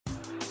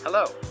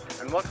Hello,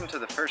 and welcome to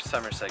the first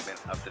summer segment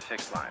of The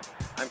Fix Live.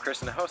 I'm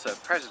Chris Nahosa,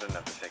 president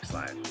of The Fix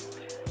Live.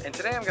 And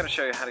today I'm going to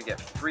show you how to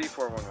get free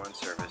 411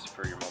 service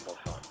for your mobile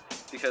phone.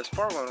 Because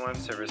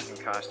 411 service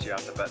can cost you out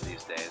the butt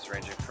these days,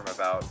 ranging from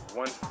about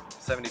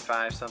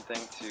 $175 something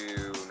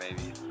to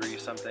maybe $3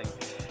 something.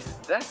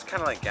 That's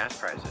kind of like gas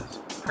prices.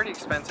 Pretty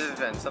expensive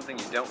and something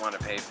you don't want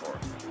to pay for.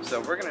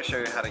 So we're going to show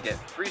you how to get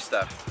free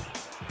stuff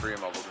for your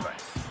mobile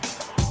device.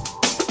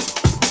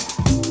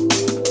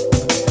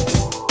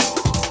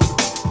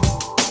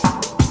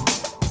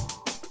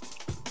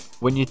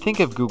 When you think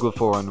of Google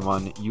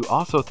 411, you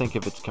also think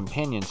of its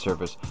companion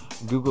service,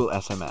 Google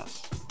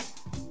SMS.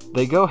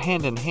 They go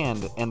hand in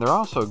hand, and they're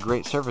also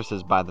great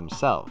services by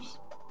themselves.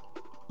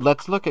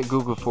 Let's look at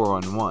Google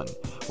 411.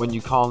 When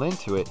you call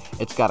into it,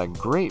 it's got a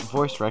great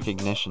voice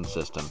recognition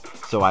system,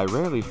 so I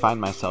rarely find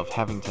myself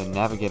having to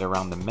navigate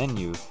around the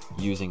menu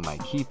using my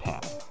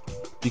keypad.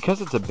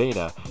 Because it's a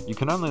beta, you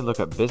can only look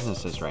up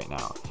businesses right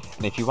now,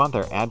 and if you want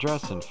their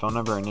address and phone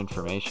number and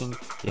information,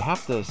 you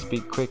have to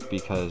speak quick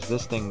because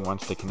this thing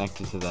wants to connect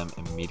you to them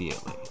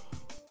immediately.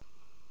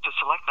 To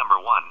select number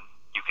 1,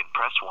 you can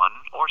press 1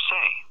 or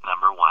say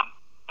number 1.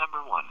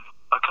 Number 1,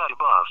 a cut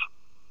above.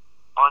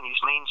 On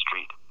East Main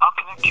Street, I'll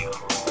connect you.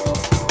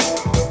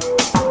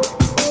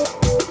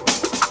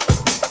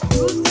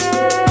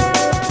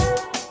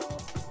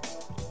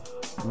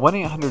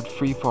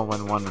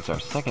 1-800-FREE-411 is our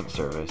second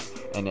service,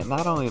 and it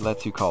not only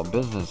lets you call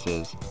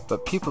businesses,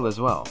 but people as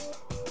well.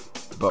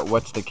 But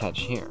what's the catch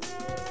here?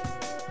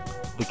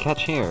 The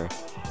catch here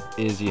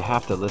is you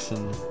have to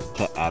listen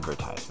to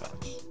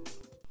advertisements.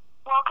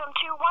 Welcome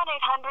to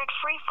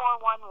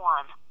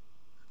 1-800-FREE-411.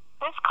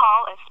 This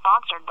call is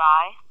sponsored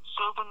by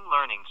Sylvan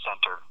Learning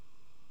Center.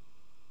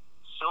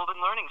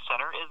 Sylvan Learning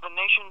Center is the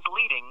nation's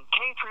leading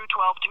K-12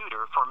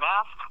 tutor for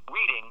math,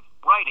 reading,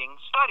 writing,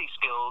 study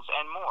skills,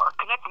 and more.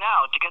 Connect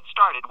now to get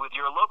started with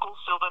your local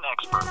Sylvan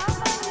expert.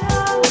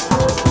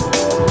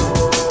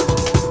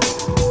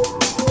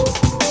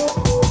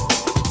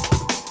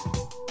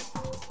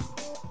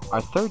 Our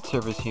third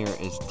service here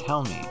is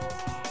Tell Me,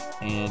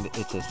 and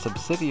it's a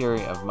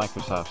subsidiary of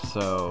Microsoft,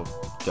 so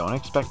don't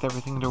expect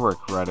everything to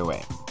work right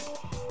away.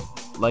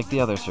 Like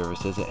the other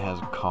services, it has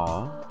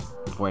call,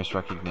 voice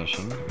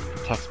recognition,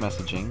 text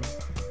messaging,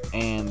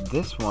 and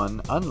this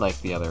one,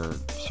 unlike the other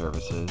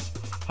services,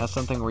 has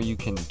something where you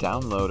can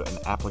download an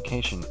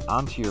application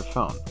onto your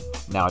phone.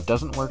 Now, it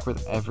doesn't work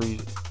with every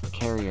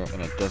carrier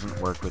and it doesn't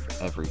work with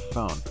every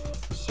phone.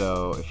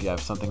 So if you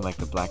have something like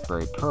the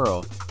BlackBerry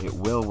Pearl, it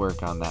will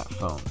work on that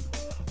phone.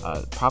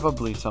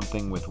 Probably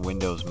something with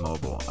Windows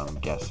Mobile, I'm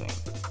guessing.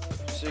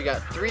 So you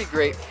got three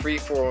great free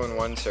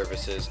 411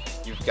 services.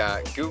 You've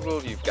got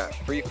Google, you've got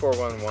free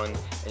 411,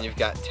 and you've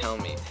got Tell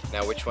Me.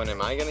 Now which one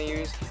am I going to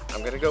use?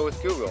 I'm going to go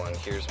with Google, and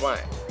here's why.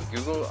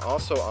 Google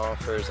also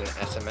offers an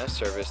SMS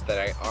service that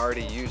I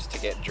already use to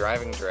get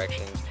driving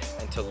directions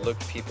and to look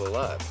people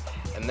up.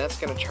 And that's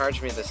going to charge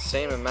me the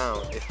same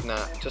amount, if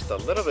not just a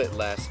little bit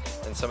less,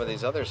 than some of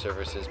these other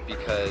services,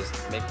 because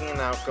making an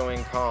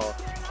outgoing call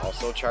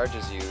also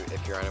charges you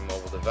if you're on a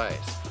mobile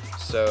device.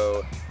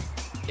 So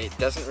it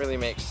doesn't really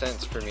make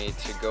sense for me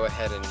to go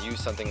ahead and use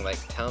something like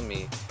Tell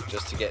Me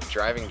just to get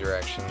driving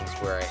directions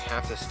where I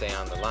have to stay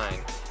on the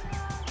line,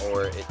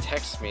 or it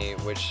texts me,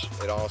 which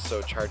it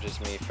also charges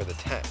me for the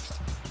text.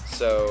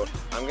 So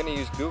I'm going to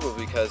use Google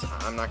because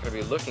I'm not going to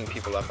be looking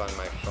people up on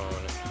my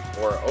phone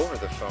or over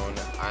the phone.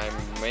 I'm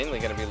mainly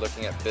going to be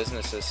looking at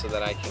businesses so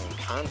that I can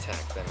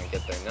contact them and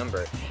get their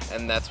number,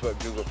 and that's what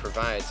Google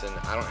provides, and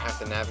I don't have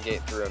to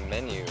navigate through a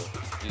menu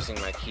using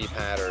my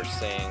keypad or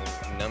saying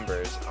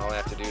numbers. All I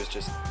have to do is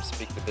just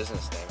speak the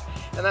business name,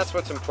 and that's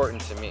what's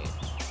important to me.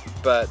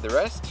 But the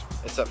rest,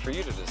 it's up for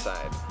you to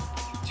decide.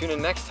 Tune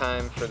in next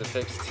time for The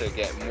Fix to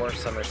get more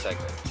summer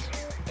segments,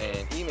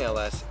 and email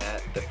us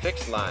at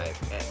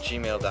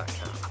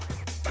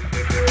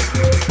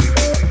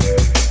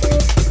thefixlive@gmail.com.